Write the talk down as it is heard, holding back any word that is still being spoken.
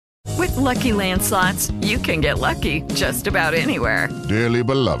With Lucky Land Slots, you can get lucky just about anywhere. Dearly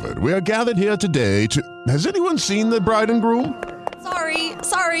beloved, we are gathered here today to... Has anyone seen the bride and groom?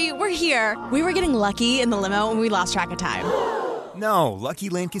 Sorry, we're here. We were getting lucky in the limo and we lost track of time. No, Lucky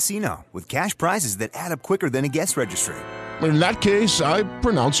Land Casino, with cash prizes that add up quicker than a guest registry. In that case, I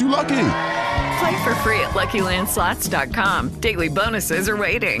pronounce you lucky. Play for free at LuckyLandSlots.com. Daily bonuses are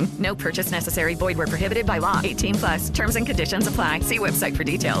waiting. No purchase necessary. Void where prohibited by law. 18+. Terms and conditions apply. See website for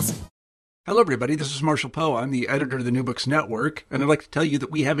details. Hello, everybody. This is Marshall Poe. I'm the editor of the New Books Network, and I'd like to tell you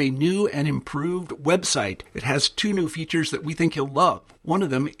that we have a new and improved website. It has 2 new features that we think you'll love. One of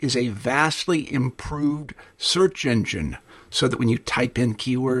them is a vastly improved search engine, so that when you type in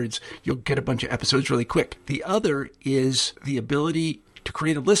keywords, you'll get a bunch of episodes really quick. The other is the ability to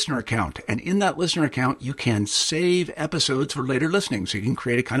create a listener account. And in that listener account, you can save episodes for later listening. So you can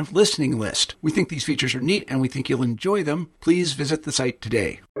create a kind of listening list. We think these features are neat and we think you'll enjoy them. Please visit the site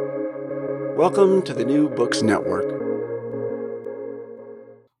today. Welcome to the New Books Network.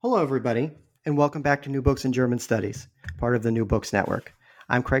 Hello, everybody, and welcome back to New Books in German Studies, part of the New Books Network.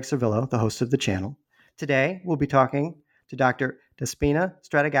 I'm Craig Servillo, the host of the channel. Today, we'll be talking to Dr. Despina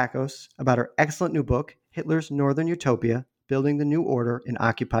Strategakos about her excellent new book, Hitler's Northern Utopia, Building the New Order in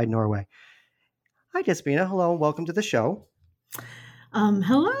Occupied Norway. Hi, Despina. Hello, and welcome to the show.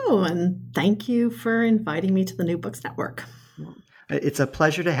 Hello, and thank you for inviting me to the New Books Network. It's a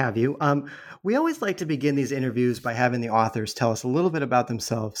pleasure to have you. We always like to begin these interviews by having the authors tell us a little bit about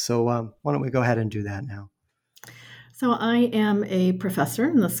themselves. So why don't we go ahead and do that now? So I am a professor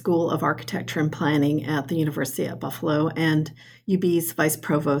in the School of Architecture and Planning at the University at Buffalo and UB's Vice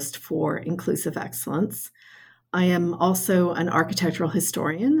Provost for Inclusive Excellence. I am also an architectural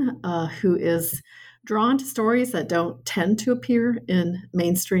historian who is drawn to stories that don't tend to appear in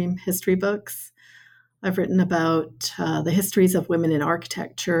mainstream history books. I've written about the histories of women in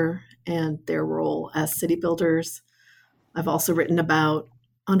architecture and their role as city builders. I've also written about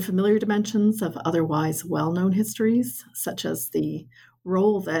unfamiliar dimensions of otherwise well-known histories, such as the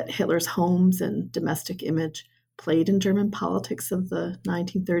role that Hitler's homes and domestic image played in German politics of the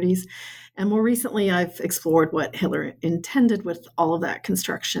 1930s. And more recently, I've explored what Hitler intended with all of that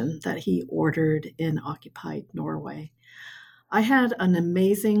construction that he ordered in occupied Norway. I had an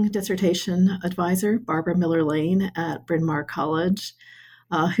amazing dissertation advisor, Barbara Miller Lane at Bryn Mawr College,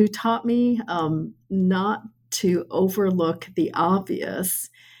 who taught me not to overlook the obvious.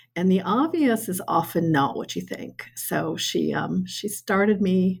 And the obvious is often not what you think. So she started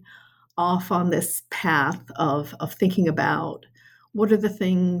me off on this path of thinking about what are the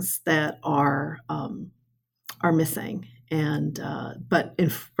things that are missing, and but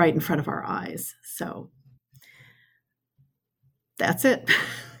right in front of our eyes. So that's it.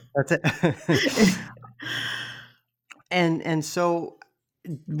 That's it. And so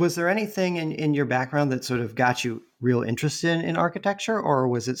was there anything in your background that sort of got you real interested in architecture, or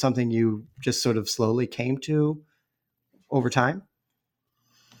was it something you just sort of slowly came to over time?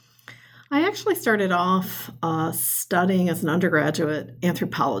 I actually started off studying as an undergraduate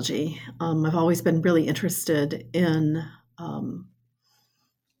anthropology. I've always been really interested in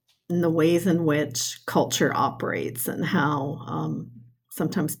the ways in which culture operates and how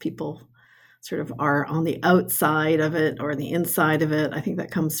sometimes people sort of are on the outside of it or the inside of it. I think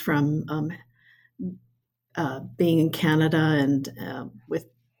that comes from being in Canada and with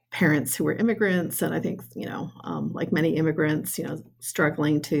parents who were immigrants. And I think, like many immigrants,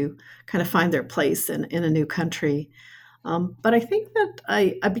 struggling to kind of find their place in a new country. But I think that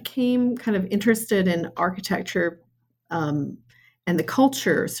I became kind of interested in architecture and the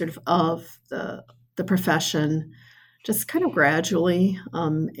culture sort of the profession just kind of gradually,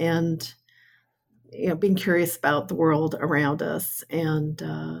 and being curious about the world around us and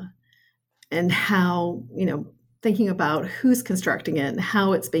how, thinking about who's constructing it and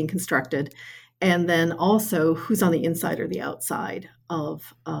how it's being constructed, and then also who's on the inside or the outside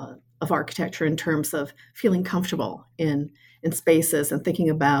of architecture in terms of feeling comfortable in spaces and thinking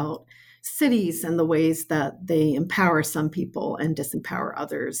about cities and the ways that they empower some people and disempower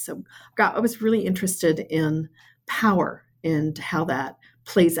others. So I was really interested in power and how that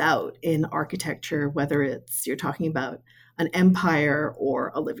plays out in architecture, whether you're talking about an empire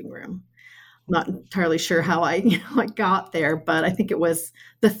or a living room. I'm not entirely sure how I got there, but I think it was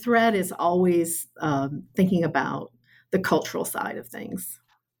the thread is always thinking about the cultural side of things.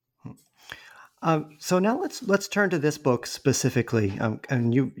 So now let's turn to this book specifically.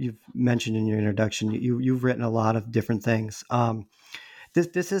 And you've mentioned in your introduction, you've written a lot of different things.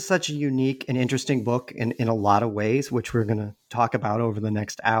 This is such a unique and interesting book in a lot of ways, which we're going to talk about over the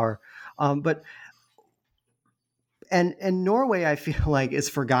next hour. But And Norway, I feel like, is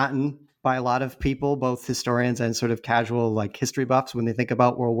forgotten by a lot of people, both historians and sort of casual like history buffs, when they think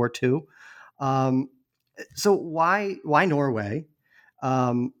about World War II. So why Norway?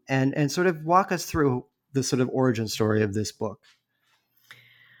 And sort of walk us through the sort of origin story of this book.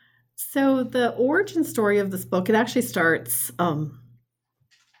 So the origin story of this book, it actually starts.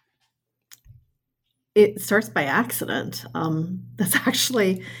 It starts by accident. That's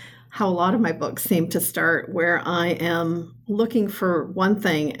actually how a lot of my books seem to start, where I am looking for one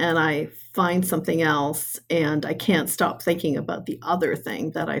thing and I find something else, and I can't stop thinking about the other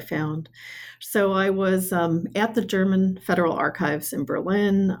thing that I found. So I was at the German Federal Archives in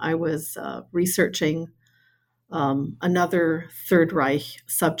Berlin. I was researching another Third Reich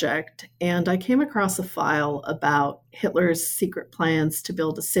subject, and I came across a file about Hitler's secret plans to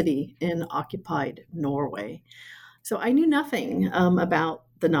build a city in occupied Norway. So I knew nothing about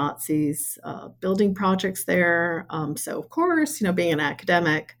the Nazis building projects there. So of course, being an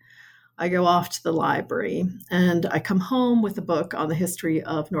academic, I go off to the library and I come home with a book on the history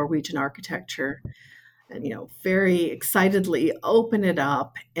of Norwegian architecture, and very excitedly open it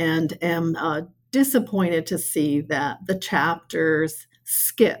up and am disappointed to see that the chapters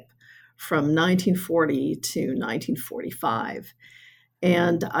skip from 1940 to 1945.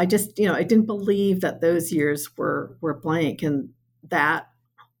 And I just, I didn't believe that those years were blank, and that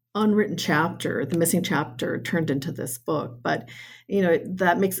unwritten chapter, the missing chapter, turned into this book. But,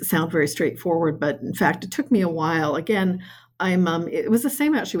 that makes it sound very straightforward. But in fact, it took me a while. Again, it was the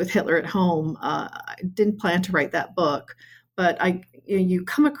same actually with Hitler at Home. I didn't plan to write that book, but you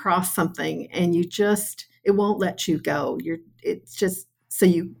come across something and it won't let you go. It's just, so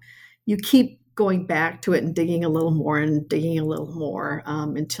you keep going back to it and digging a little more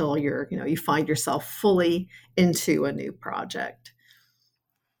until you find yourself fully into a new project.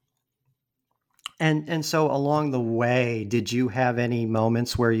 And so along the way, did you have any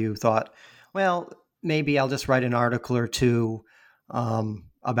moments where you thought, well, maybe I'll just write an article or two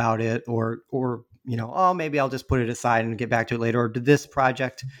about it, or maybe I'll just put it aside and get back to it later? Or did this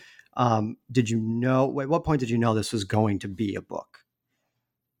project, at what point did you know this was going to be a book?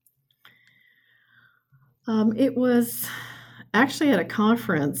 It was actually at a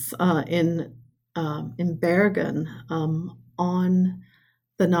conference in Bergen on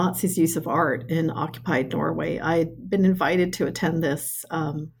the Nazis' use of art in occupied Norway. I'd been invited to attend this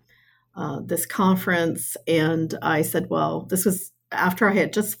conference, and I said, well, this was after I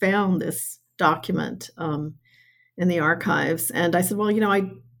had just found this document in the archives. And I said, well,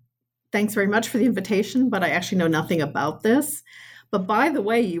 thanks very much for the invitation, but I actually know nothing about this. But by the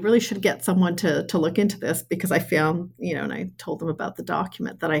way, you really should get someone to look into this, because I found, and I told them about the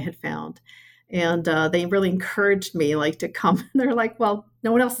document that I had found. And they really encouraged me to come. They're like, well,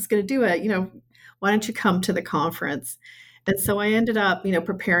 no one else is going to do it. Why don't you come to the conference? And so I ended up,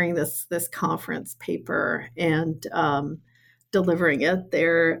 preparing this conference paper and delivering it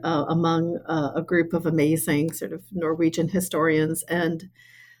there among a group of amazing sort of Norwegian historians. And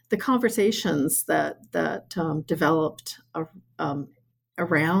the conversations that developed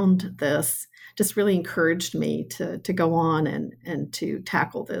around this just really encouraged me to go on and to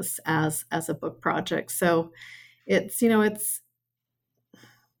tackle this as a book project. So it's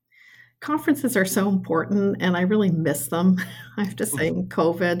conferences are so important, and I really miss them. I have to say, in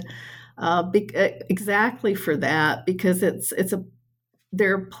COVID, exactly for that, because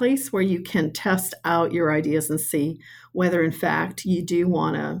they're a place where you can test out your ideas and see whether, in fact, you do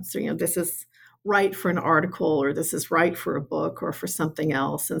want to. So, this is right for an article, or this is right for a book, or for something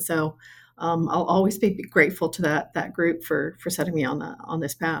else. And so, I'll always be grateful to that group for setting me on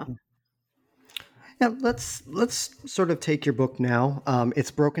this path. Yeah, let's sort of take your book now.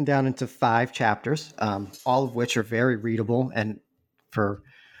 It's broken down into 5 chapters, all of which are very readable, and for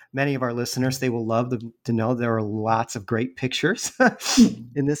many of our listeners, they will love to know there are lots of great pictures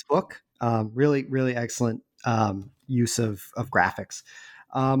in this book. Really, really excellent use of graphics.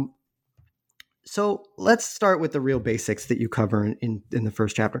 So let's start with the real basics that you cover in the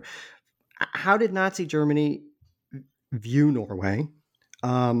first chapter. How did Nazi Germany view Norway?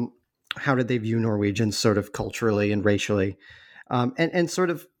 How did they view Norwegians sort of culturally and racially? And sort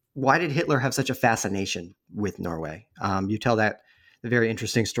of why did Hitler have such a fascination with Norway? You tell the very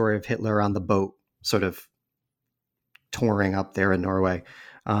interesting story of Hitler on the boat sort of touring up there in Norway.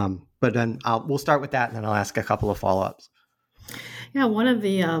 But then we'll start with that, and then I'll ask a couple of follow-ups. Yeah, one of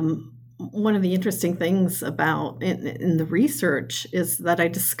the interesting things about in the research is that I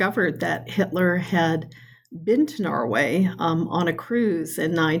discovered that Hitler had been to Norway on a cruise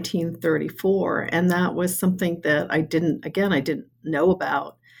in 1934, and that was something that I didn't know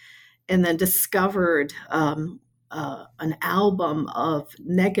about, and then discovered an album of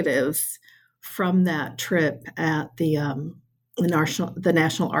negatives from that trip at the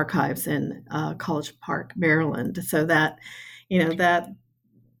National Archives in College Park, Maryland. So that, that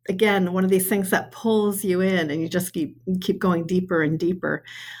again, one of these things that pulls you in, and you just keep going deeper and deeper.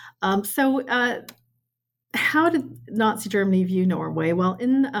 So how did Nazi Germany view Norway? Well,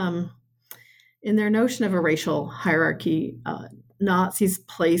 in their notion of a racial hierarchy, Nazis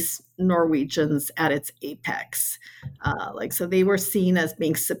placed Norwegians at its apex. So they were seen as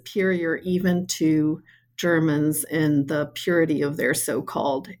being superior even to Germans in the purity of their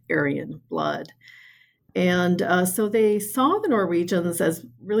so-called Aryan blood. And so they saw the Norwegians as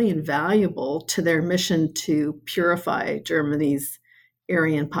really invaluable to their mission to purify Germany's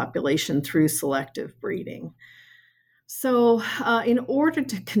Aryan population through selective breeding. So in order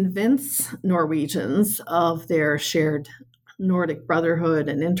to convince Norwegians of their shared Nordic brotherhood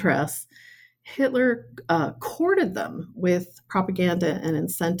and interests, Hitler courted them with propaganda and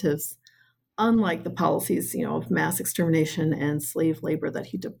incentives, unlike the policies, of mass extermination and slave labor that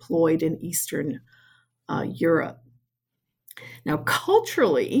he deployed in Eastern Europe. Now,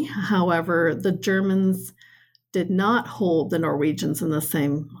 culturally, however, the Germans did not hold the Norwegians in the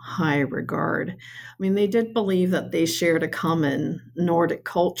same high regard. I mean, they did believe that they shared a common Nordic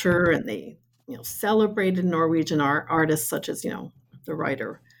culture, and they, celebrated Norwegian artists such as, the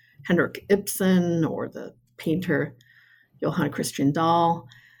writer Henrik Ibsen or the painter Johann Christian Dahl.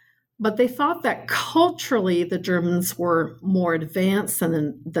 But they thought that culturally the Germans were more advanced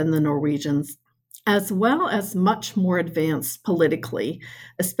than the Norwegians, as well as much more advanced politically,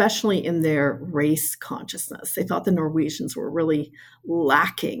 especially in their race consciousness. They thought the Norwegians were really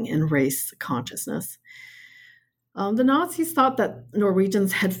lacking in race consciousness. The Nazis thought that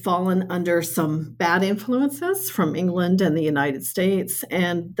Norwegians had fallen under some bad influences from England and the United States,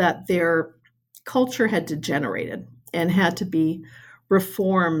 and that their culture had degenerated and had to be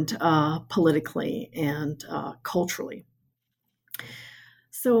reformed politically and culturally.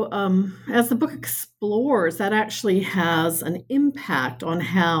 So as the book explores, that actually has an impact on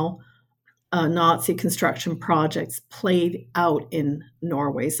how Nazi construction projects played out in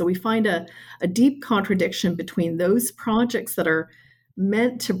Norway. So we find a deep contradiction between those projects that are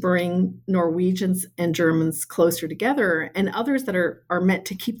meant to bring Norwegians and Germans closer together and others that are meant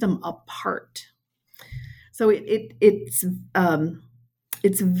to keep them apart. So it's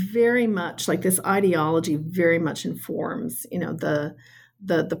very much like this ideology very much informs,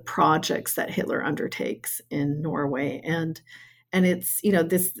 the projects that Hitler undertakes in Norway, and it's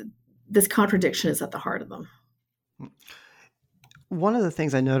this contradiction is at the heart of them. One of the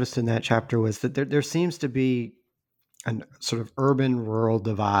things I noticed in that chapter was that there seems to be a sort of urban-rural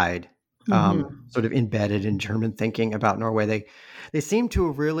divide, sort of embedded in German thinking about Norway. They seem to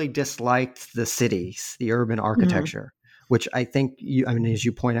have really disliked the cities, the urban architecture, which I think as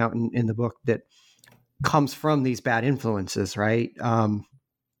you point out in the book, that comes from these bad influences, right?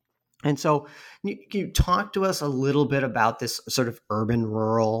 And so can you talk to us a little bit about this sort of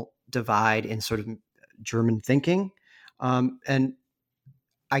urban-rural divide in sort of German thinking? And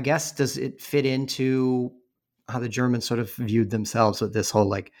I guess, does it fit into how the Germans sort of viewed themselves with this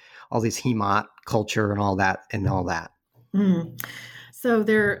whole, all these Heimat culture and all that? So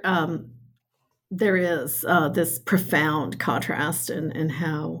there is this profound contrast in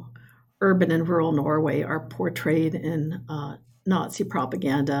how urban and rural Norway are portrayed in Nazi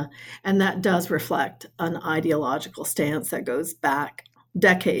propaganda, and that does reflect an ideological stance that goes back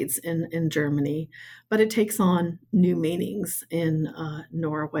decades in Germany, but it takes on new meanings in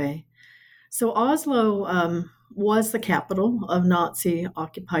Norway. So Oslo was the capital of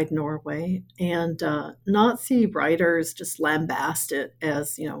Nazi-occupied Norway, and Nazi writers just lambast it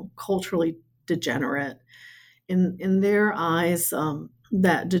as, culturally degenerate. In their eyes,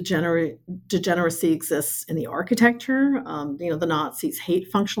 that degeneracy exists in the architecture. The Nazis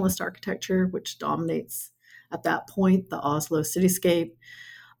hate functionalist architecture, which dominates at that point the Oslo cityscape.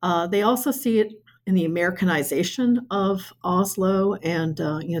 They also see it in the Americanization of Oslo and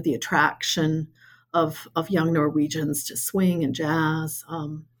the attraction of young Norwegians to swing and jazz.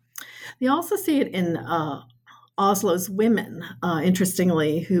 They also see it in Oslo's women,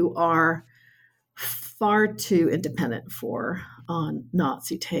 interestingly, who are far too independent for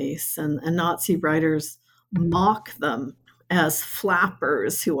Nazi tastes, and Nazi writers mock them as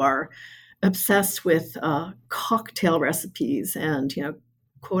flappers who are obsessed with cocktail recipes and,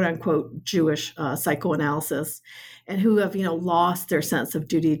 quote unquote, Jewish psychoanalysis, and who have, lost their sense of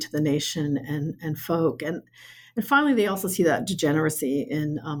duty to the nation and folk. And finally, they also see that degeneracy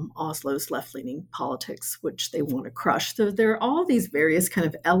in Oslo's left-leaning politics, which they want to crush. So there are all these various kind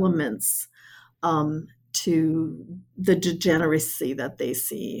of elements to the degeneracy that they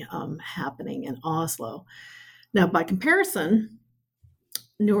see happening in Oslo. Now, by comparison,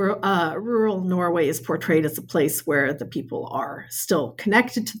 rural Norway is portrayed as a place where the people are still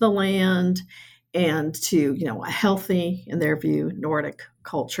connected to the land and to, a healthy, in their view, Nordic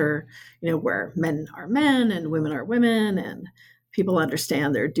culture, where men are men and women are women, and people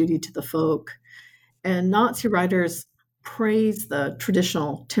understand their duty to the folk. And Nazi writers praise the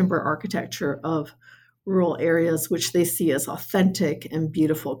traditional timber architecture of rural areas, which they see as authentic and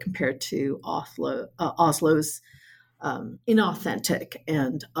beautiful compared to Oslo's inauthentic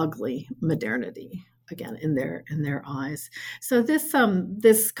and ugly modernity, again in their eyes. So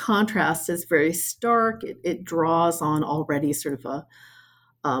this contrast is very stark. It draws on already sort of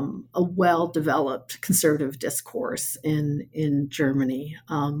a well-developed conservative discourse in Germany,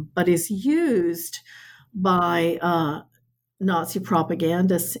 but is used by Nazi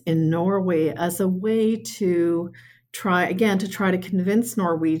propagandists in Norway as a way to try to convince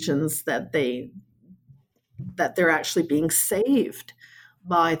Norwegians that they're actually being saved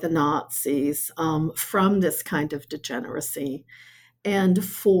by the Nazis from this kind of degeneracy. And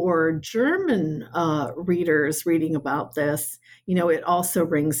for German readers reading about this, it also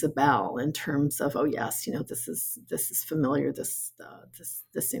rings a bell in terms of, oh yes, this is familiar. This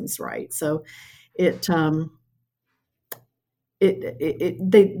seems right. So it's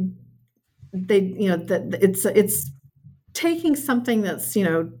taking something that's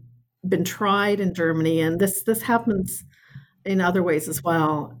been tried in Germany, and this happens in other ways as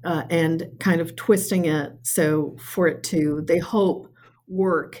well, and kind of twisting it so for it to, they hope,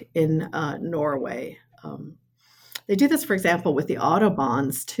 work in Norway. They do this, for example, with the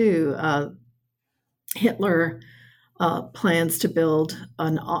Autobahns too. Hitler plans to build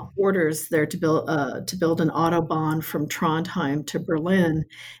orders there to build an Autobahn from Trondheim to Berlin,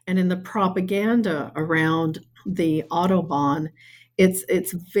 and in the propaganda around the Autobahn,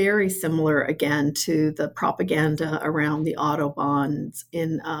 it's very similar again to the propaganda around the Autobahns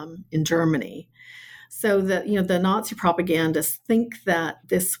in Germany. So that the Nazi propagandists think that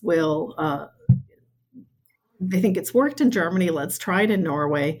this will. They think it's worked in Germany. Let's try it in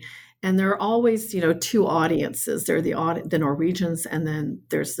Norway. And there are always two audiences. There are the Norwegians, and then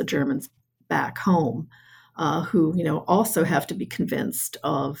there's the Germans back home, who also have to be convinced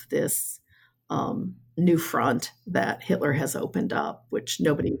of this new front that Hitler has opened up, which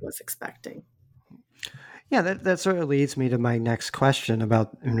nobody was expecting. Yeah, that sort of leads me to my next question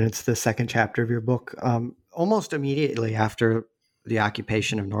about, it's the second chapter of your book. Almost immediately after the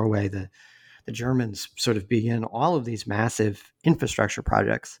occupation of Norway, the Germans sort of begin all of these massive infrastructure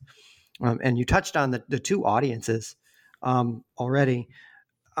projects. And you touched on the two audiences already.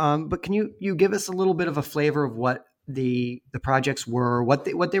 But can you give us a little bit of a flavor of what the projects were, what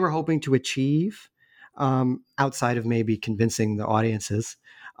they were hoping to achieve, outside of maybe convincing the audiences?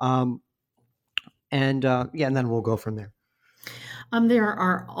 And then we'll go from there. There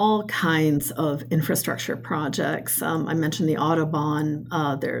are all kinds of infrastructure projects. I mentioned the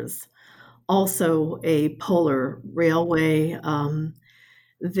Autobahn. There's also a polar railway.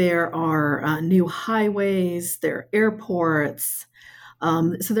 There are new highways. There are airports.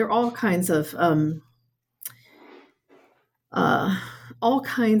 So there are all kinds of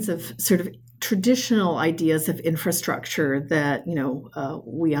sort of traditional ideas of infrastructure that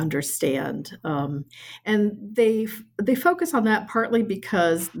we understand, and they focus on that partly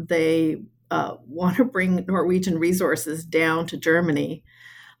because they want to bring Norwegian resources down to Germany,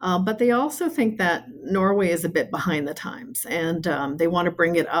 but they also think that Norway is a bit behind the times, and they want to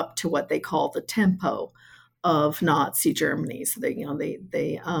bring it up to what they call the tempo of Nazi Germany. So they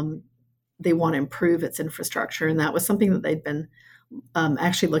want to improve its infrastructure, and that was something that they'd been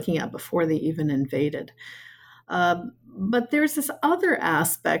actually looking at before they even invaded. But there's this other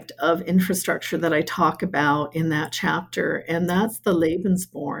aspect of infrastructure that I talk about in that chapter, and that's the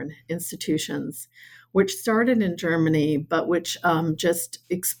Lebensborn institutions, which started in Germany, but which just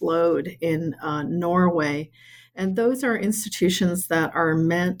explode in Norway. And those are institutions that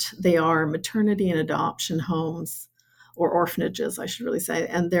they are maternity and adoption homes, or orphanages, I should really say,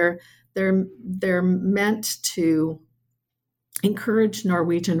 and they're meant to encourage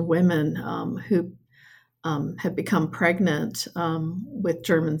Norwegian women who have become pregnant with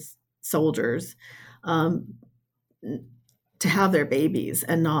German soldiers to have their babies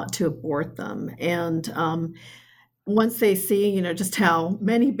and not to abort them. And once they see, just how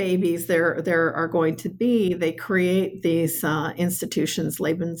many babies there are going to be, they create these institutions,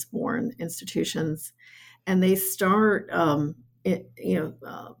 Lebensborn institutions, and they start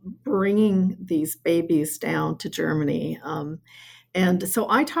bringing these babies down to Germany. And so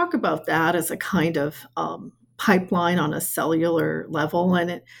I talk about that as a kind of pipeline on a cellular level.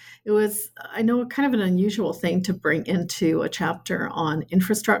 And it was, I know, kind of an unusual thing to bring into a chapter on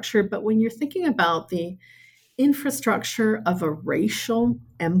infrastructure. But when you're thinking about the infrastructure of a racial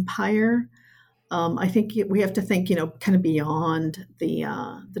empire, I think we have to think, kind of beyond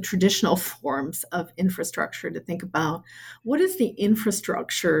the traditional forms of infrastructure to think about what is the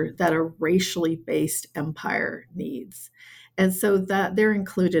infrastructure that a racially based empire needs. And so that they're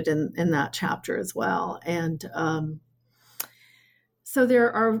included in that chapter as well. And so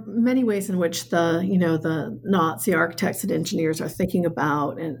there are many ways in which the Nazi architects and engineers are thinking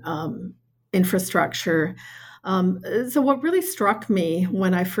about infrastructure. So what really struck me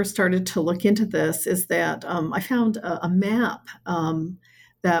when I first started to look into this is that I found a map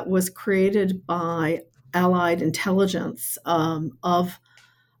that was created by Allied intelligence of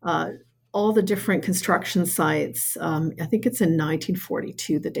all the different construction sites. I think it's in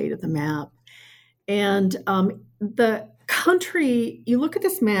 1942, the date of the map. And the country, you look at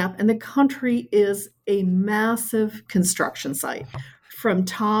this map, and the country is a massive construction site from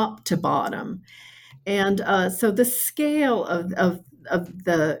top to bottom. And so the scale of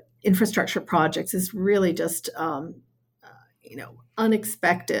the infrastructure projects is really just,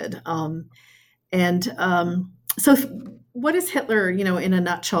 unexpected. So what is Hitler, in a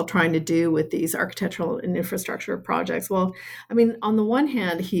nutshell, trying to do with these architectural and infrastructure projects? Well, I mean, on the one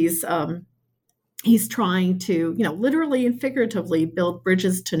hand, he's trying to, literally and figuratively build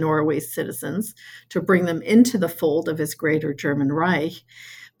bridges to Norway's citizens to bring them into the fold of his greater German Reich.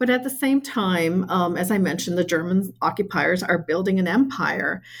 But at the same time, as I mentioned, the German occupiers are building an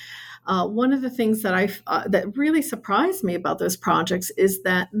empire. One of the things that really surprised me about those projects is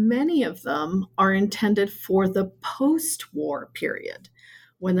that many of them are intended for the post-war period,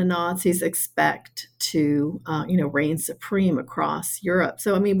 when the Nazis expect to, reign supreme across Europe.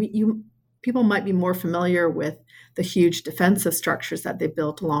 So, I mean, people might be more familiar with the huge defensive structures that they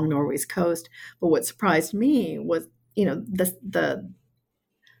built along Norway's coast. But what surprised me was,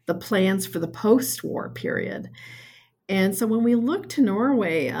 the plans for the post-war period. And so when we look to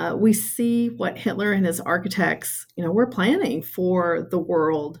Norway, we see what Hitler and his architects, were planning for the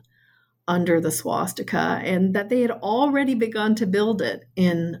world under the swastika, and that they had already begun to build it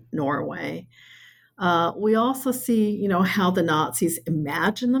in Norway. We also see, how the Nazis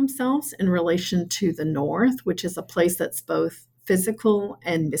imagine themselves in relation to the North, which is a place that's both physical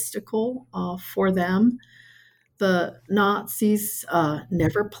and mystical for them. The Nazis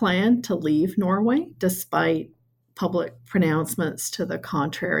never planned to leave Norway, despite public pronouncements to the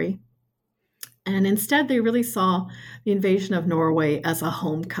contrary. And instead, they really saw the invasion of Norway as a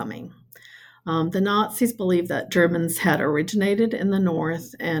homecoming. The Nazis believed that Germans had originated in the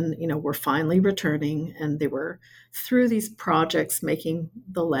North and, were finally returning, and they were, through these projects, making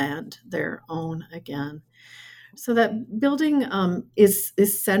the land their own again. So that building is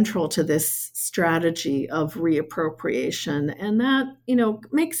central to this strategy of reappropriation. And that,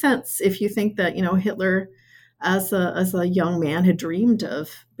 makes sense if you think that, Hitler, as a young man, had dreamed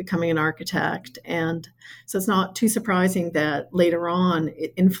of becoming an architect. And so it's not too surprising that later on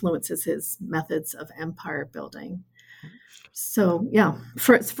it influences his methods of empire building. So yeah,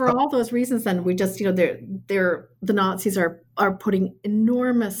 for all those reasons, then we just, the Nazis are putting an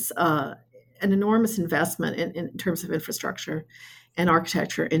enormous investment in terms of infrastructure and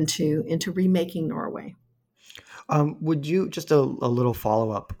architecture into remaking Norway. Would you, just a little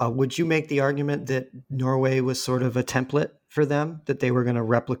follow-up, would you make the argument that Norway was sort of a template for them, that they were going to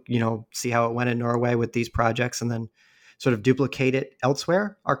replicate, see how it went in Norway with these projects and then sort of duplicate it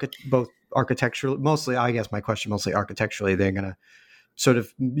elsewhere, both architecturally, mostly, I guess my question, mostly architecturally, they're going to sort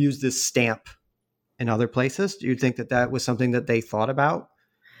of use this stamp in other places? Do you think that was something that they thought about?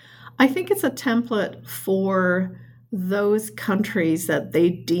 I think it's a template for those countries that they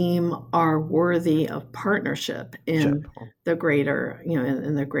deem are worthy of partnership in the greater,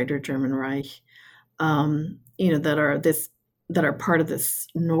 in the greater German Reich, that are part of this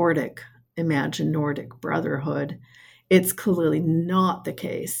imagined Nordic brotherhood. It's clearly not the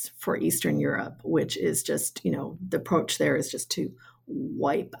case for Eastern Europe, which is just, the approach there is just to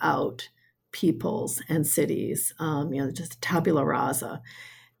wipe out peoples and cities, just tabula rasa.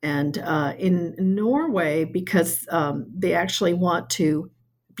 And in Norway, because they actually want to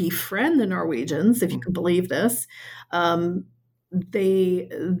befriend the Norwegians, if you can believe this, they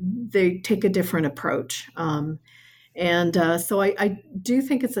take a different approach. So I do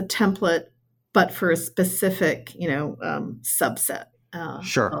think it's a template, but for a specific, subset.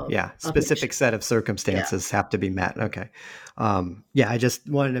 Specific set of circumstances have to be met. Okay. I just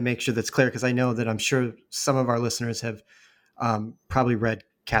wanted to make sure that's clear, because I know that I'm sure some of our listeners have probably read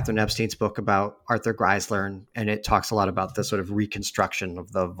Catherine Epstein's book about Arthur Geisler, and it talks a lot about the sort of reconstruction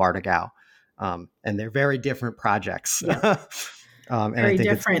of the Warthegau. And they're very different projects. Yeah. And very I think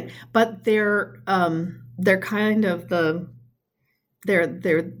different, but they're kind of they're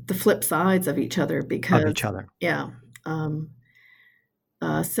the flip sides of each other because of each other. Yeah.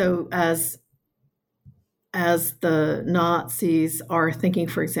 So as the Nazis are thinking,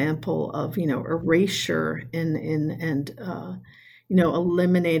 for example, of erasure and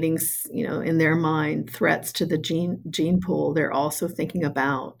eliminating in their mind threats to the gene pool, they're also thinking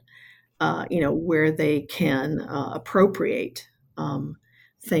about where they can appropriate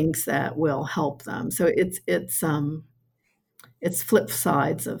things that will help them. So it's flip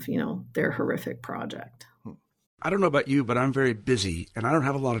sides of their horrific project. I don't know about you, but I'm very busy and I don't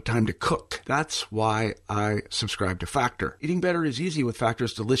have a lot of time to cook. That's why I subscribe to Factor. Eating better is easy with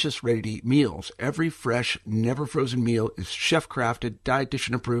Factor's delicious, ready-to-eat meals. Every fresh, never frozen meal is chef-crafted,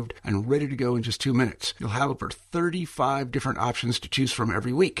 dietitian approved, and ready to go in just 2 minutes. You'll have over 35 different options to choose from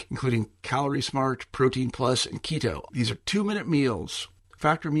every week, including Calorie Smart, Protein Plus, and Keto. These are 2-minute meals.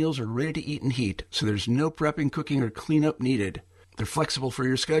 Factor meals are ready to eat and heat, so there's no prepping, cooking, or cleanup needed. They're flexible for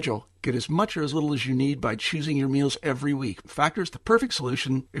your schedule. Get as much or as little as you need by choosing your meals every week. Factor is the perfect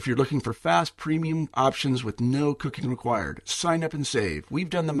solution if you're looking for fast, premium options with no cooking required. Sign up and save. We've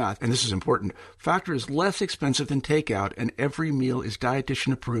done the math, and this is important. Factor is less expensive than takeout, and every meal is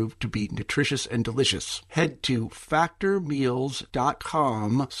dietitian approved to be nutritious and delicious. Head to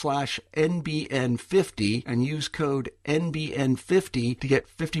factormeals.com/NBN50 and use code NBN50 to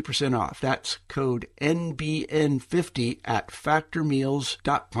get 50% off. That's code NBN50 at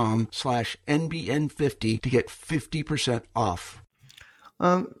factormeals.com/NBN50 to get 50% off.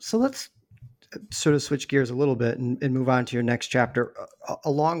 So let's sort of switch gears a little bit and move on to your next chapter.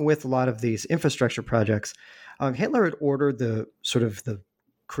 Along with a lot of these infrastructure projects, Hitler had ordered the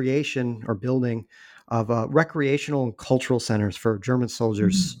creation or building of recreational and cultural centers for German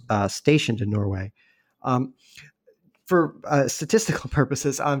soldiers stationed in Norway. For statistical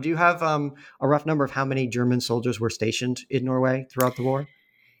purposes, do you have a rough number of how many German soldiers were stationed in Norway throughout the war?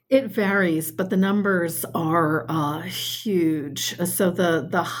 It varies, but the numbers are huge. So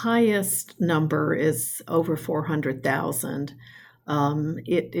the highest number is over 400,000.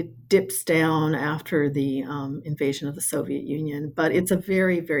 It dips down after the invasion of the Soviet Union, but it's a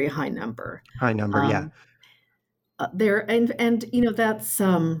very, very high number. High number, yeah. That's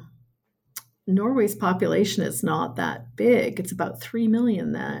Norway's population is not that big. It's about 3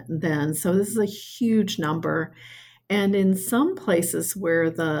 million then. So this is a huge number. And in some places where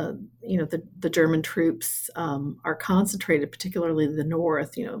the German troops are concentrated, particularly the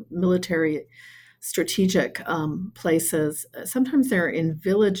north, military strategic places, sometimes they're in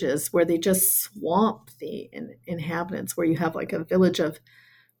villages where they just swamp the inhabitants, where you have like a village of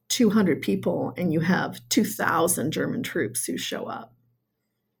 200 people and you have 2,000 German troops who show up.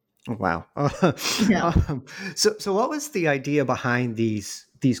 Wow. Yeah. So what was the idea behind these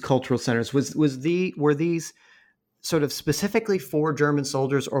cultural centers? Were these sort of specifically for German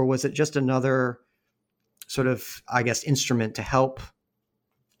soldiers, or was it just another sort of, I guess, instrument to help,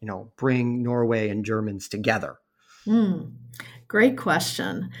 bring Norway and Germans together? Great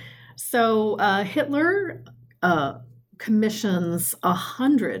question. So Hitler commissions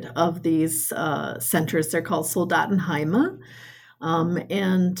 100 of these centers. They're called Soldatenheime.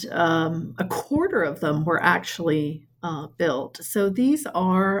 And a quarter of them were actually built. So these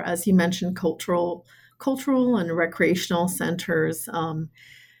are, as you mentioned, cultural and recreational centers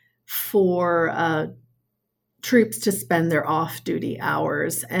for troops to spend their off-duty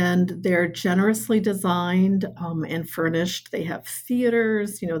hours. And they're generously designed and furnished. They have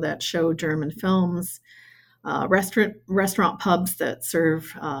theaters, that show German films, restaurant pubs that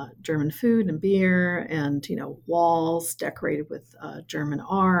serve German food and beer, and walls decorated with German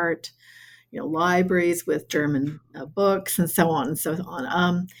art, libraries with German books, and so on and so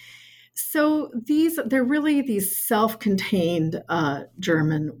on. So they're really these self-contained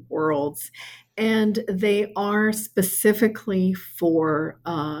German worlds, and they are specifically for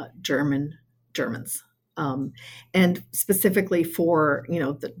Germans. And specifically for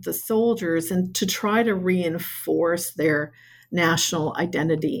the soldiers, and to try to reinforce their national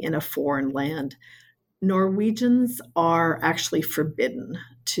identity in a foreign land. Norwegians are actually forbidden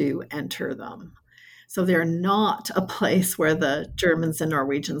to enter them. So they're not a place where the Germans and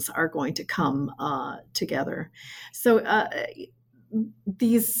Norwegians are going to come together. So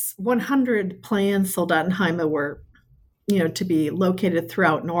these 100 planned Soldatenheime were, to be located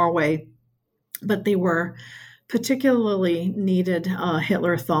throughout Norway, but they were particularly needed,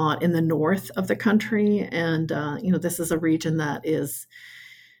 Hitler thought, in the north of the country. And, this is a region that is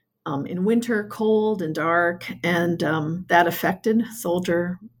in winter cold and dark, and that affected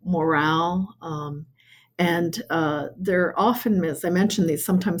soldier morale. And they're often, as I mentioned,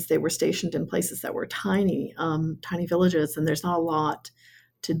 sometimes they were stationed in places that were tiny villages, and there's not a lot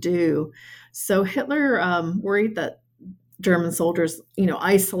to do. So Hitler worried that German soldiers,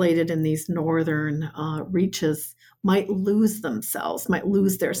 isolated in these northern reaches, might lose themselves, might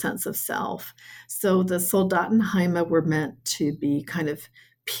lose their sense of self. So the Soldatenheime were meant to be kind of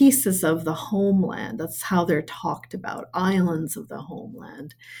pieces of the homeland. That's how they're talked about, islands of the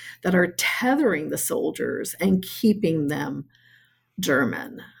homeland that are tethering the soldiers and keeping them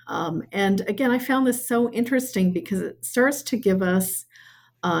German. And again, I found this so interesting because it starts to give us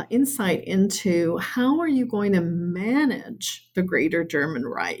insight into how are you going to manage the greater German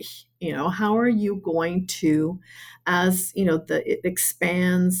Reich? How are you going to, as it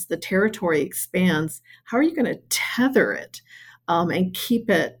expands, the territory expands, how are you going to tether it and keep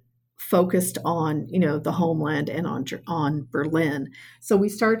it focused on the homeland and on Berlin? So we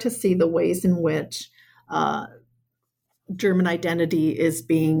start to see the ways in which German identity is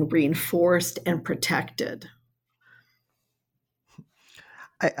being reinforced and protected.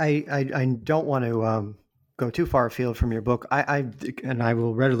 I don't want to go too far afield from your book. I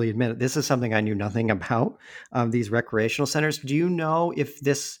will readily admit it, this is something I knew nothing about. These recreational centers. Do you know if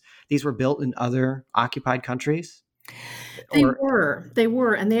these were built in other occupied countries? They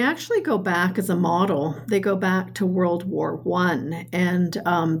were, and they actually go back as a model. They go back to World War I, and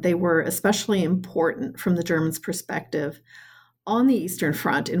they were especially important from the Germans' perspective on the Eastern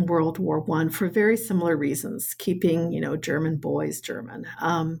Front in World War I for very similar reasons, keeping, German boys German.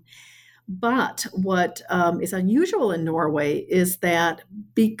 But what is unusual in Norway is that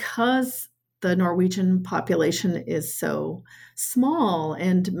because the Norwegian population is so small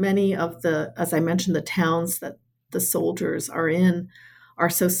and many of the, as I mentioned, the towns that the soldiers are in are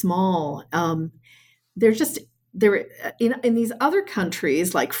so small, they're in these other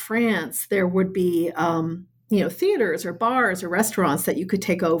countries like France, there would be theaters or bars or restaurants that you could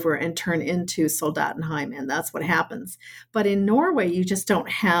take over and turn into Soldatenheim, and that's what happens. But in Norway, you just don't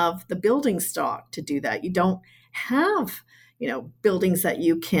have the building stock to do that. You don't have, buildings that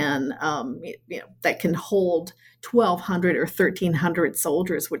you can, that can hold 1,200 or 1,300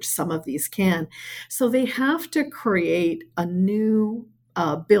 soldiers, which some of these can. So they have to create a new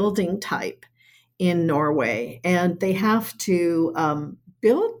building type in Norway, and they have to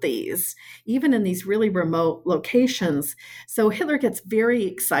build these even in these really remote locations. So Hitler gets very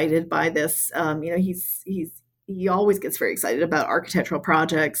excited by this. He always gets very excited about architectural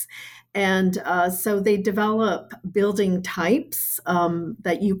projects, and so they develop building types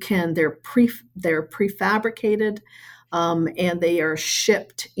that you can. They're prefabricated, and they are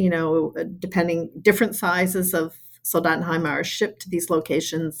shipped. Depending different sizes of Soldatenheim are shipped to these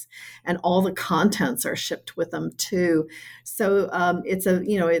locations, and all the contents are shipped with them too. So it's an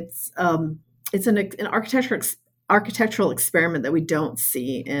architectural experiment that we don't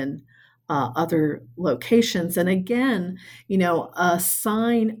see in other locations. And again, a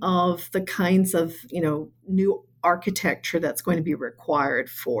sign of the kinds of new architecture that's going to be required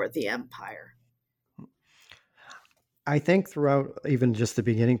for the empire. I think throughout even just the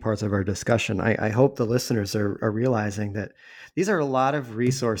beginning parts of our discussion, I hope the listeners are realizing that these are a lot of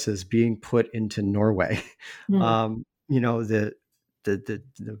resources being put into Norway. Mm. The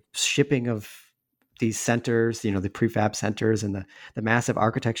shipping of these centers, the prefab centers and the massive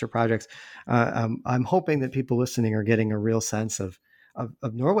architecture projects. I'm hoping that people listening are getting a real sense of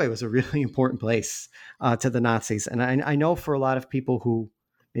Norway was a really important place to the Nazis. And I know for a lot of people who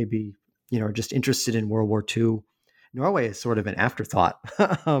maybe, are just interested in World War II, Norway is sort of an afterthought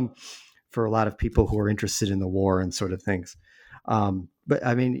for a lot of people who are interested in the war and sort of things. But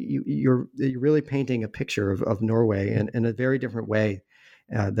I mean, you're really painting a picture of Norway in a very different way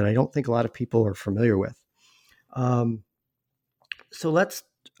that I don't think a lot of people are familiar with. So let's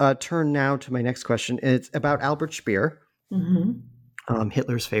turn now to my next question. It's about Albert Speer, mm-hmm.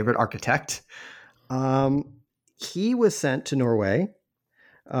 Hitler's favorite architect. He was sent to Norway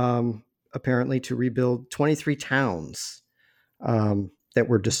apparently to rebuild 23 towns that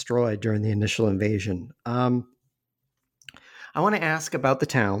were destroyed during the initial invasion. I want to ask about the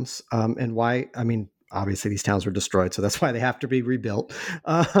towns and why. I mean, obviously these towns were destroyed, so that's why they have to be rebuilt.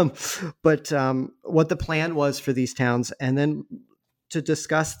 But what the plan was for these towns, and then to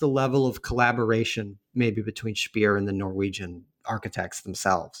discuss the level of collaboration maybe between Speer and the Norwegian architects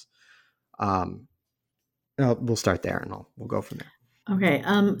themselves. We'll start there, and we'll go from there. Okay,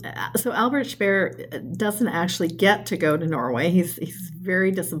 so Albert Speer doesn't actually get to go to Norway. He's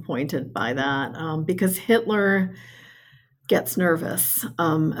very disappointed by that because Hitler gets nervous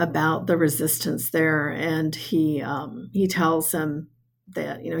about the resistance there, and he tells him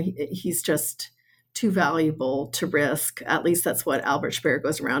that he's just too valuable to risk. At least that's what Albert Speer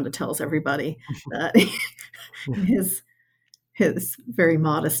goes around and tells everybody that his very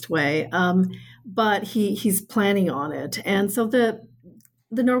modest way. But he's planning on it, and so the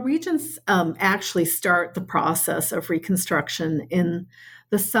Norwegians actually start the process of reconstruction in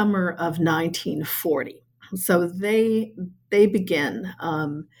the summer of 1940. So they begin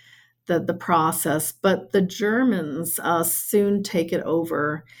the process, but the Germans soon take it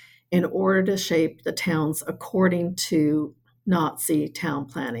over in order to shape the towns according to Nazi town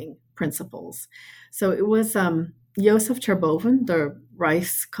planning principles. So it was Josef Terboven, the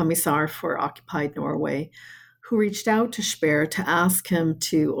Reichskommissar for occupied Norway, who reached out to Speer to ask him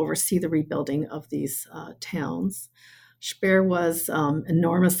to oversee the rebuilding of these towns. Speer was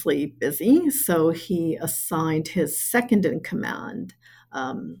enormously busy, so he assigned his second in command,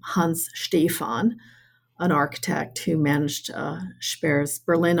 Hans Stefan, an architect who managed Speer's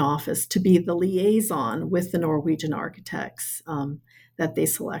Berlin office, to be the liaison with the Norwegian architects that they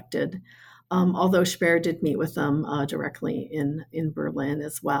selected. Although Speer did meet with them directly in Berlin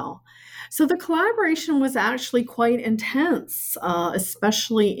as well. So the collaboration was actually quite intense,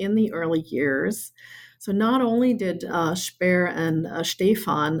 especially in the early years. So not only did Speer and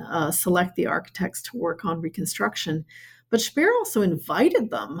Stefan select the architects to work on reconstruction, but Speer also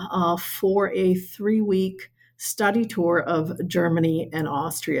invited them for a 3-week study tour of Germany and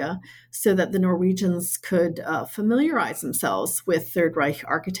Austria so that the Norwegians could familiarize themselves with Third Reich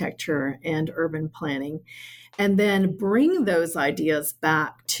architecture and urban planning, and then bring those ideas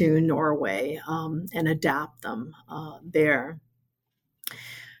back to Norway and adapt them there.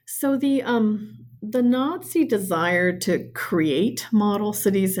 So the Nazi desire to create model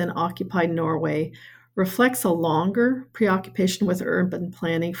cities in occupied Norway reflects a longer preoccupation with urban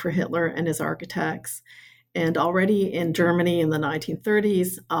planning for Hitler and his architects. And already in Germany in the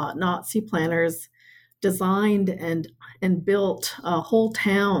 1930s, Nazi planners designed and built whole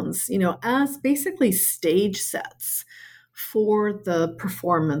towns, as basically stage sets for the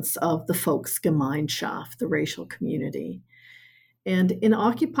performance of the Volksgemeinschaft, the racial community. And in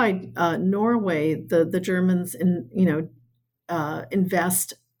occupied Norway, the Germans,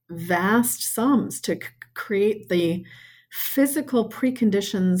 invest vast sums to create the physical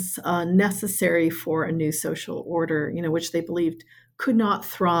preconditions necessary for a new social order, which they believed could not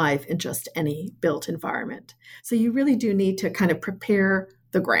thrive in just any built environment. So you really do need to kind of prepare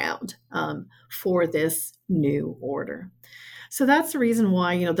the ground for this new order. So that's the reason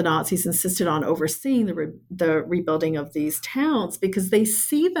why, the Nazis insisted on overseeing the rebuilding of these towns, because they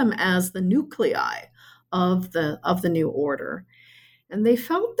see them as the nuclei of the new order. And they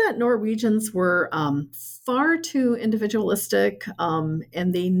felt that Norwegians were far too individualistic,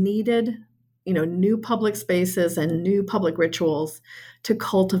 and they needed, new public spaces and new public rituals to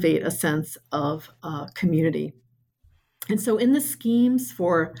cultivate a sense of community. And so in the schemes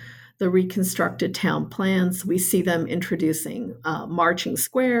for the reconstructed town plans, we see them introducing marching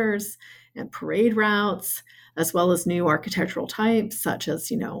squares and parade routes, as well as new architectural types, such as,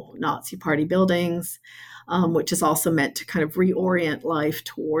 Nazi party buildings, which is also meant to kind of reorient life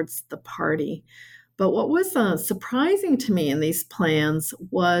towards the party. But what was surprising to me in these plans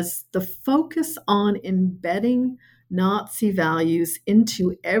was the focus on embedding Nazi values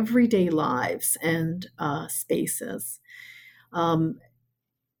into everyday lives and spaces.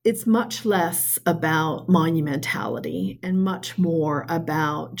 It's much less about monumentality and much more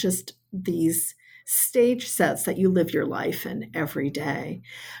about just these stage sets that you live your life in every day.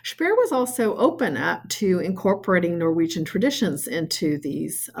 Speer was also open to incorporating Norwegian traditions into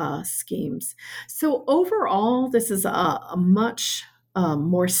these schemes. So overall, this is a much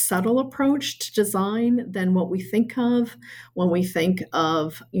more subtle approach to design than what we think of when we think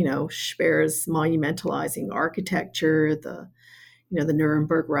of, Speer's monumentalizing architecture, the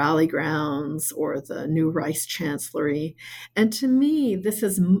Nuremberg rally grounds or the new Reichskanzlei. And to me, this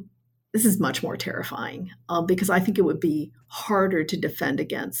is much more terrifying because I think it would be harder to defend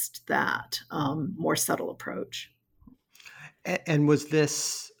against that more subtle approach. And was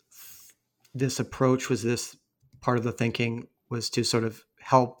this approach, was this part of the thinking, was to sort of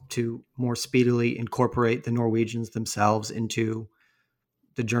help to more speedily incorporate the Norwegians themselves into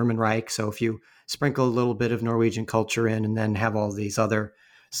the German Reich? So if you sprinkle a little bit of Norwegian culture in and then have all these other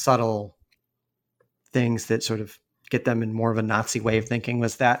subtle things that sort of get them in more of a Nazi way of thinking,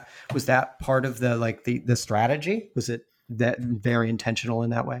 was that part of the strategy? Was that very intentional in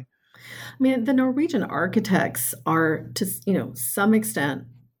that way? I mean, the Norwegian architects are, to some extent,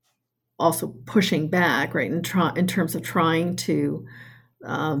 also pushing back, right, in terms of trying to,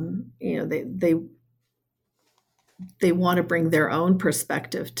 they want to bring their own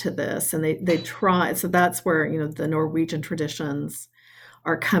perspective to this, and they try. So that's where the Norwegian traditions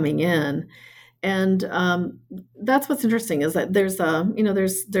are coming in, and that's what's interesting is that there's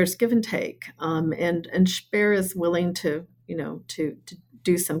give and take, and Speer is willing to to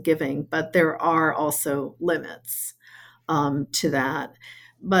do some giving, but there are also limits to that.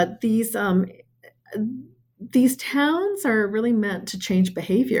 But these towns are really meant to change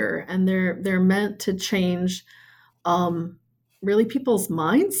behavior, and they're meant to change really people's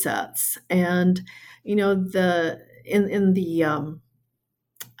mindsets. And in the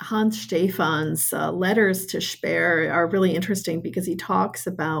Hans Stefan's letters to Speer are really interesting because he talks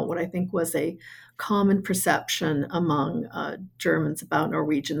about what I think was a common perception among Germans about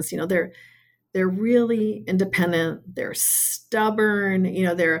Norwegians. They're really independent. They're stubborn.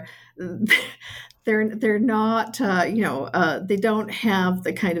 They're not. They don't have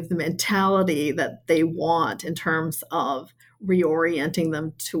the kind of the mentality that they want in terms of reorienting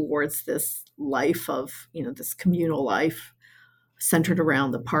them towards this life of this communal life centered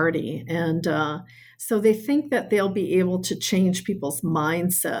around the party. And so they think that they'll be able to change people's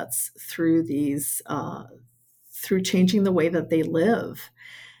mindsets through these, through changing the way that they live.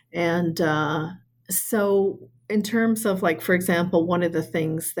 And so in terms of, like, for example, one of the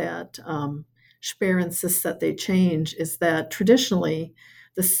things that Speer insists that they change is that traditionally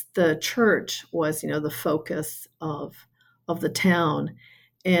the church was, the focus of the town.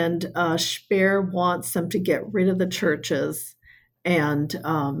 And Speer wants them to get rid of the churches and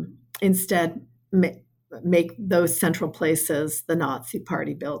instead make those central places the Nazi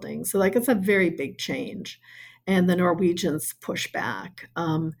Party buildings. So, it's a very big change. And the Norwegians push back.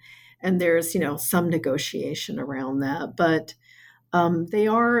 And there's, some negotiation around that. But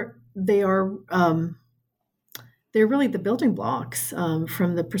they're really the building blocks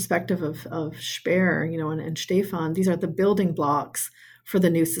from the perspective of Speer, and Stefan. These are the building blocks for the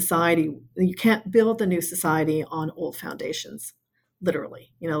new society. You can't build the new society on old foundations,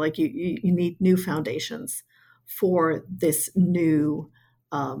 literally. You need new foundations for this new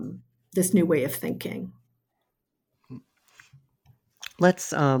way of thinking.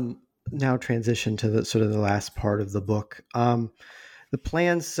 Let's now transition to the sort of the last part of the book. The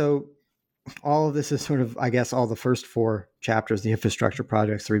plans. So all of this is sort of, I guess, all the first 4 chapters, the infrastructure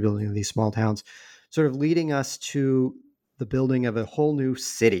projects, the rebuilding of these small towns, sort of leading us to the building of a whole new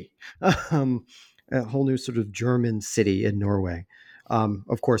city, a whole new sort of German city in Norway.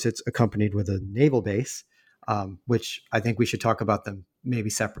 Of course, it's accompanied with a naval base, which I think we should talk about them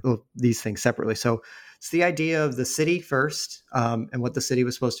maybe these things separately. So it's the idea of the city first, and what the city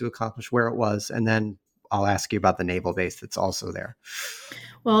was supposed to accomplish, where it was, and then I'll ask you about the naval base that's also there.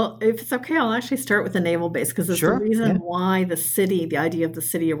 Well, if it's okay, I'll actually start with the naval base because it's the reason why the idea of the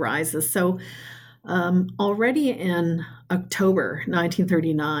city arises. So already in October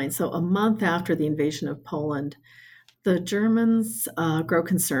 1939, so a month after the invasion of Poland, the Germans grow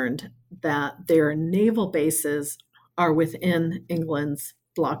concerned that their naval bases are within England's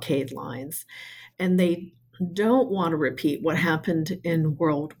blockade lines, and they don't want to repeat what happened in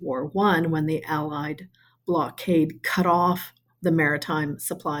World War I when the Allied blockade cut off the maritime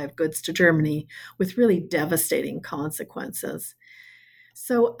supply of goods to Germany with really devastating consequences.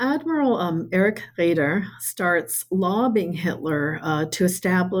 So Admiral Erich Raeder starts lobbying Hitler to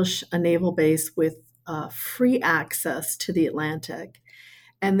establish a naval base with free access to the Atlantic.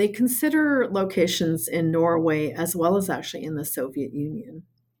 And they consider locations in Norway as well as actually in the Soviet Union.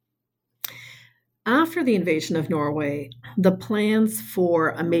 After the invasion of Norway, the plans for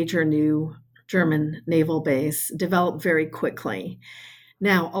a major new German naval base developed very quickly.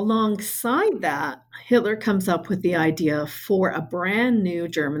 Now, alongside that, Hitler comes up with the idea for a brand new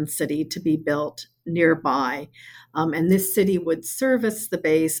German city to be built nearby. And this city would service the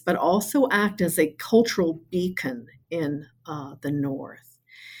base, but also act as a cultural beacon in the north.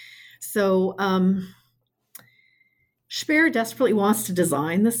 So Speer desperately wants to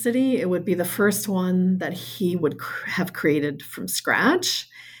design the city. It would be the first one that he would have created from scratch.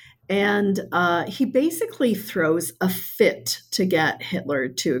 And he basically throws a fit to get Hitler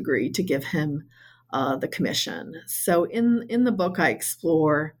to agree to give him the commission. So in the book, I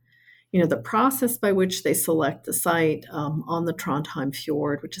explore, the process by which they select the site on the Trondheim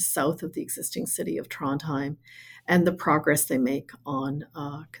Fjord, which is south of the existing city of Trondheim, and the progress they make on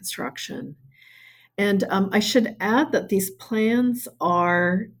construction. And I should add that these plans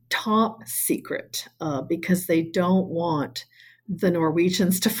are top secret because they don't want the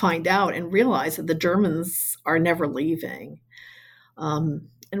Norwegians to find out and realize that the Germans are never leaving. And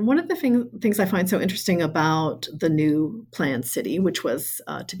one of the things I find so interesting about the new planned city, which was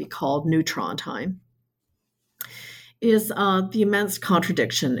to be called New Trondheim, is the immense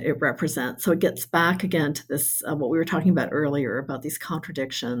contradiction it represents. So it gets back again to this, what we were talking about earlier about these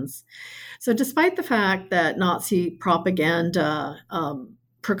contradictions. So despite the fact that Nazi propaganda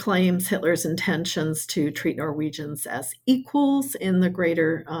proclaims Hitler's intentions to treat Norwegians as equals in the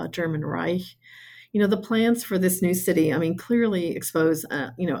greater German Reich, the plans for this new city, clearly expose,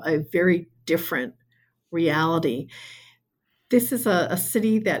 a very different reality. This is a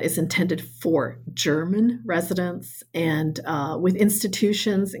city that is intended for German residents and with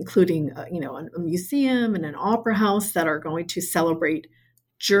institutions, including, a museum and an opera house that are going to celebrate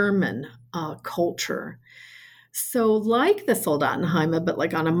German culture. So like the Soldatenheime, but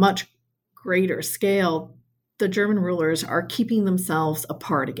like on a much greater scale, the German rulers are keeping themselves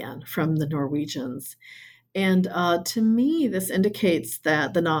apart again from the Norwegians. And to me, this indicates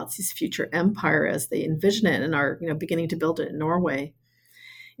that the Nazis' future empire, as they envision it and are beginning to build it in Norway,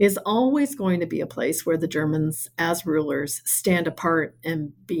 is always going to be a place where the Germans, as rulers, stand apart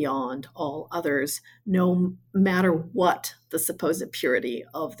and beyond all others, no matter what the supposed purity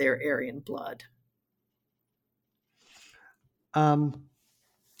of their Aryan blood.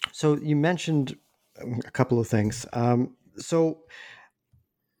 So you mentioned a couple of things. So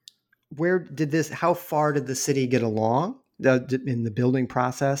how far did the city get along in the building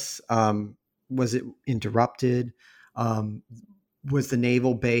process? Was it interrupted? Was the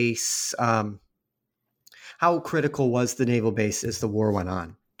naval base, how critical was the naval base as the war went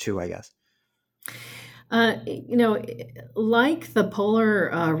on too, I guess? Like the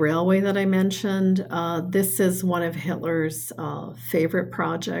Polar Railway that I mentioned, this is one of Hitler's favorite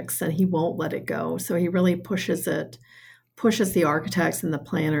projects, and he won't let it go. So he really pushes the architects and the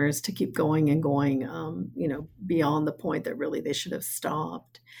planners to keep going and going, beyond the point that really they should have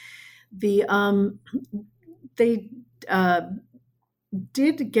stopped. They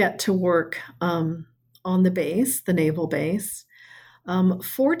did get to work on the base, the naval base.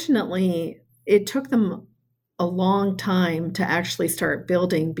 Fortunately, it took them a long time to actually start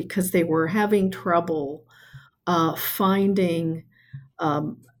building because they were having trouble finding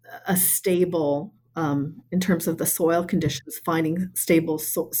a stable, in terms of the soil conditions, finding stable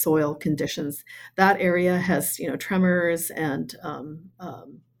soil conditions. That area has, tremors and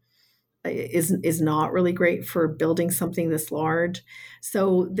is not really great for building something this large.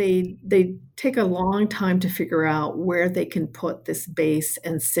 So they take a long time to figure out where they can put this base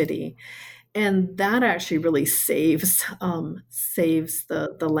and city. And that actually really saves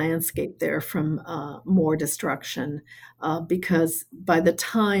the landscape there from more destruction, because by the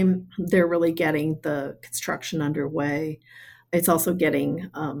time they're really getting the construction underway, it's also getting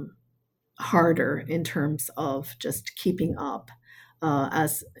harder in terms of just keeping up,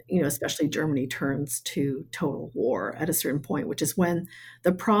 as especially Germany turns to total war at a certain point, which is when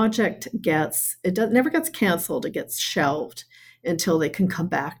the project never gets canceled, it gets shelved until they can come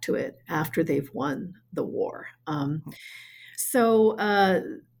back to it after they've won the war. So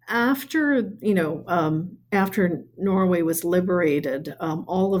after Norway was liberated,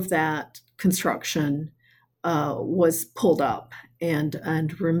 all of that construction was pulled up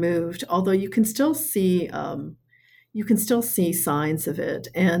and removed. Although you can still see signs of it.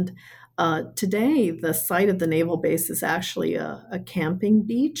 And today, the site of the naval base is actually a camping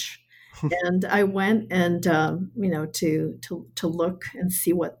beach. And I went and to look and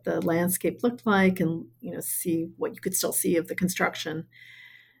see what the landscape looked like, and see what you could still see of the construction.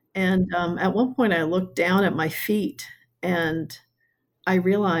 And at one point, I looked down at my feet, and I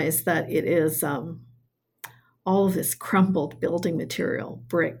realized that it is all of this crumbled building material,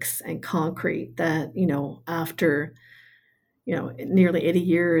 bricks and concrete that after nearly 80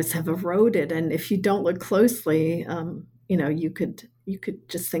 years have eroded. And if you don't look closely, you could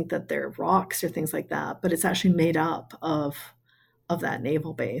just think that they're rocks or things like that, but it's actually made up of that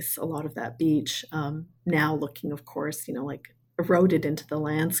naval base, a lot of that beach, now looking, of course, like eroded into the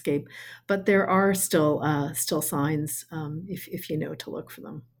landscape. But there are still signs, if you know to look for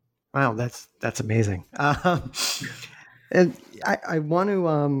them. Wow, that's amazing. And I want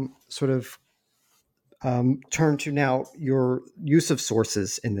to sort of turn to now your use of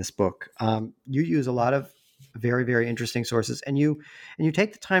sources in this book. You use a lot of very, very interesting sources, and you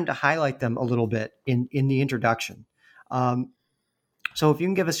take the time to highlight them a little bit in the introduction. So if you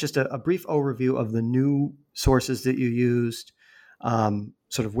can give us just a brief overview of the new sources that you used,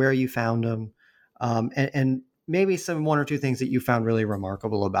 sort of where you found them, and maybe one or two things that you found really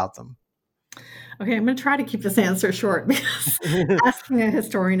remarkable about them. Okay, I'm going to try to keep this answer short because asking a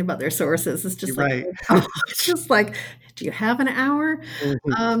historian about their sources is just like, right. It's just like, do you have an hour?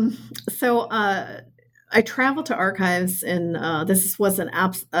 So I traveled to archives, and this was an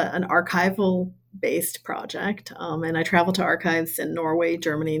archival-based project, and I traveled to archives in Norway,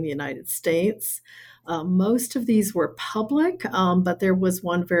 Germany, and the United States. Most of these were public, but there was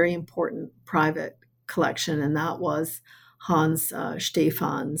one very important private collection, and that was Hans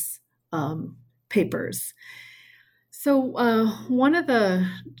Stefan's papers. So one of the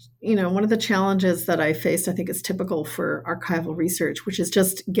challenges that I faced, I think is typical for archival research, which is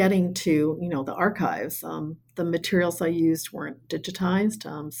just getting to, the archives. The materials I used weren't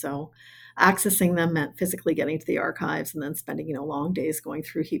digitized. So accessing them meant physically getting to the archives and then spending, long days going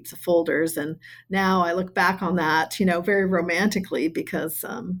through heaps of folders. And now I look back on that, very romantically because,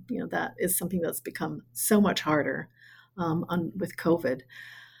 that is something that's become so much harder with COVID.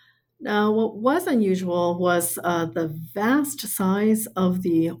 Now, what was unusual was the vast size of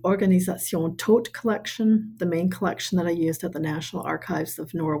the Organisation Tot collection, the main collection that I used at the National Archives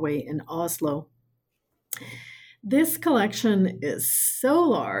of Norway in Oslo. This collection is so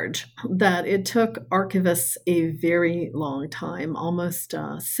large that it took archivists a very long time, almost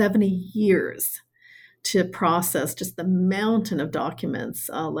 70 years, to process just the mountain of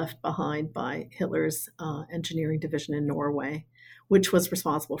documents left behind by Hitler's engineering division in Norway, which was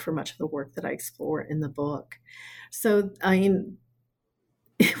responsible for much of the work that I explore in the book. So,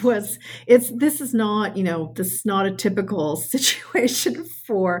 this is not a typical situation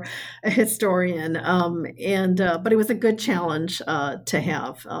for a historian. But it was a good challenge to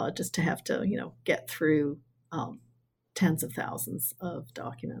have to get through tens of thousands of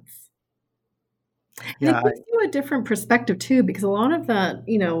documents. Yeah, and it gives you a different perspective too, because a lot of that,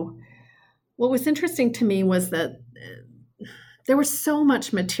 what was interesting to me was that there was so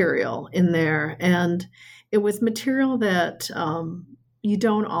much material in there, and it was material that you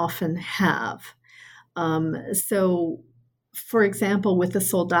don't often have. So, for example, with the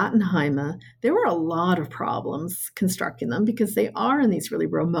Soldatenheime, there were a lot of problems constructing them because they are in these really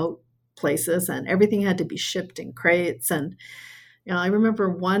remote places, and everything had to be shipped in crates. And I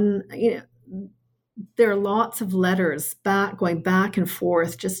remember there are lots of letters going back and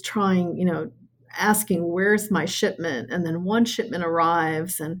forth, just trying, asking, where's my shipment? And then one shipment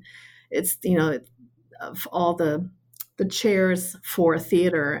arrives, and it's, of all the chairs for a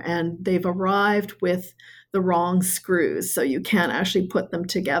theater, and they've arrived with the wrong screws, so you can't actually put them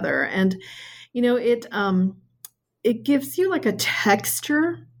together. And, it gives you like a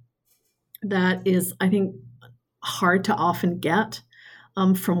texture that is, I think, hard to often get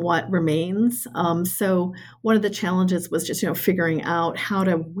from what remains. So one of the challenges was just, figuring out how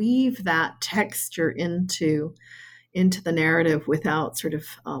to weave that texture into the narrative without sort of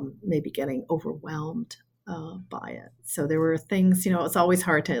maybe getting overwhelmed by it. So there were things, it's always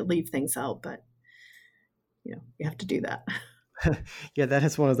hard to leave things out, but, you have to do that. Yeah, that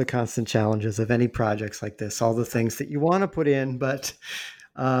is one of the constant challenges of any projects like this. All the things that you want to put in, but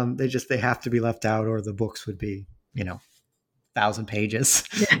they have to be left out, or the books would be, 1,000 pages.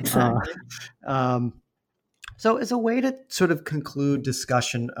 Yeah, exactly. So as a way to sort of conclude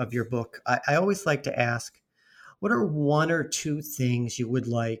discussion of your book, I always like to ask, what are one or two things you would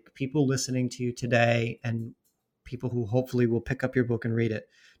like people listening to you today and people who hopefully will pick up your book and read it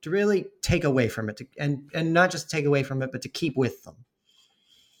to really take away from it, and not just take away from it, but to keep with them?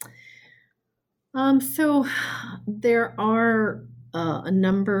 So there are a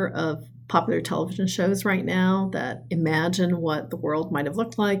number of popular television shows right now that imagine what the world might have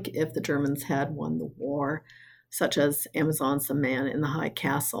looked like if the Germans had won the war, such as Amazon's The Man in the High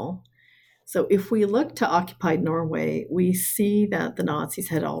Castle. So if we look to occupied Norway, we see that the Nazis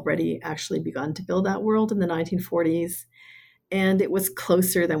had already actually begun to build that world in the 1940s, and it was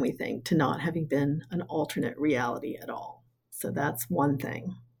closer than we think to not having been an alternate reality at all. So that's one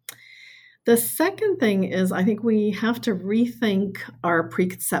thing. The second thing is, I think we have to rethink our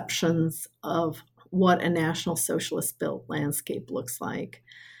preconceptions of what a National Socialist built landscape looks like.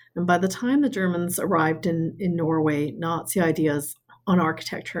 And by the time the Germans arrived in Norway, Nazi ideas on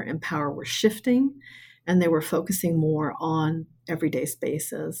architecture and power were shifting, and they were focusing more on everyday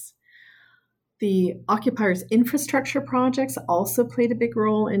spaces. The occupiers' infrastructure projects also played a big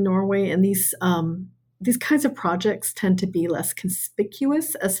role in Norway, and these kinds of projects tend to be less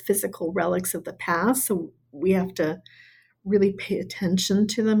conspicuous as physical relics of the past, so we have to really pay attention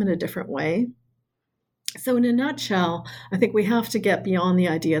to them in a different way. So in a nutshell, I think we have to get beyond the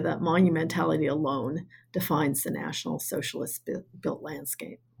idea that monumentality alone defines the National Socialist built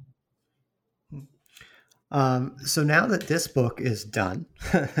landscape. So now that this book is done,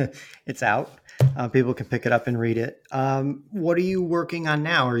 it's out. People can pick it up and read it. What are you working on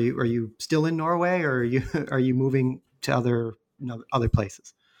now? Are you still in Norway, or are you moving to other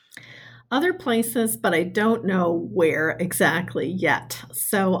places? Other places, but I don't know where exactly yet.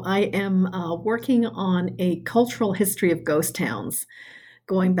 So I am working on a cultural history of ghost towns,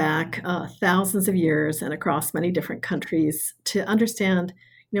 going back thousands of years and across many different countries to understand,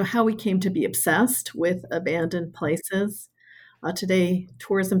 how we came to be obsessed with abandoned places. Today,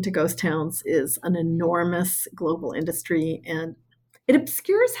 tourism to ghost towns is an enormous global industry, and it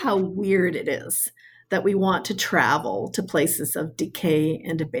obscures how weird it is that we want to travel to places of decay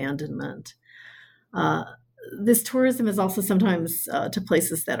and abandonment. This tourism is also sometimes to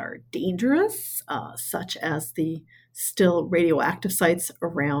places that are dangerous, such as the still radioactive sites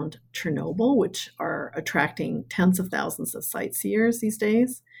around Chernobyl, which are attracting tens of thousands of sightseers these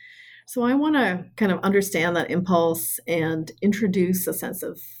days. So I want to kind of understand that impulse and introduce a sense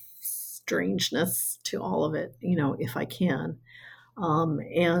of strangeness to all of it, if I can.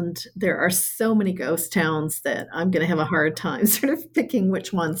 And there are so many ghost towns that I'm going to have a hard time sort of picking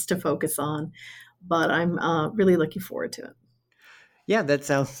which ones to focus on, but I'm really looking forward to it. Yeah, that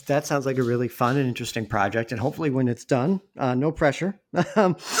sounds like a really fun and interesting project. And hopefully when it's done, no pressure.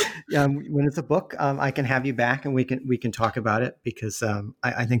 When it's a book, I can have you back and we can talk about it, because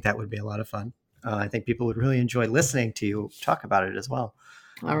I think that would be a lot of fun. I think people would really enjoy listening to you talk about it as well.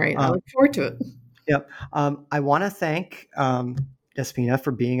 All right. I look forward to it. Yep. I want to thank Despina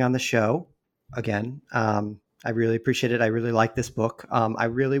for being on the show again. I really appreciate it. I really like this book. I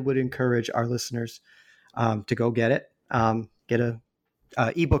really would encourage our listeners to go get it. Get a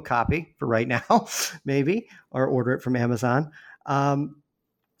ebook copy for right now, maybe, or order it from Amazon.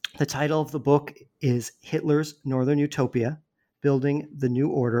 The title of the book is Hitler's Northern Utopia: Building the New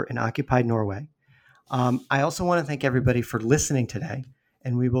Order in Occupied Norway. I also want to thank everybody for listening today,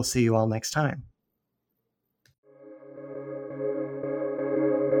 and we will see you all next time.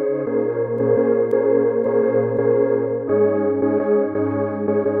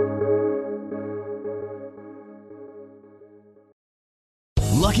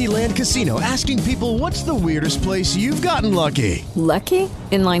 Lucky Land Casino, asking people, what's the weirdest place you've gotten lucky? Lucky?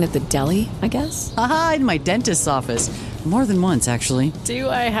 In line at the deli, I guess? Aha, in my dentist's office. More than once, actually. Do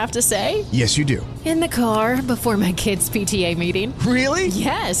I have to say? Yes, you do. In the car before my kids' PTA meeting. Really?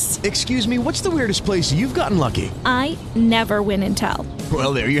 Yes. Excuse me, what's the weirdest place you've gotten lucky? I never win and tell.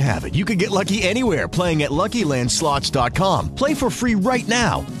 Well, there you have it. You can get lucky anywhere, playing at LuckyLandSlots.com. Play for free right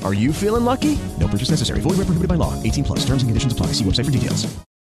now. Are you feeling lucky? No purchase necessary. Void where prohibited by law. 18+. Terms and conditions apply. See website for details.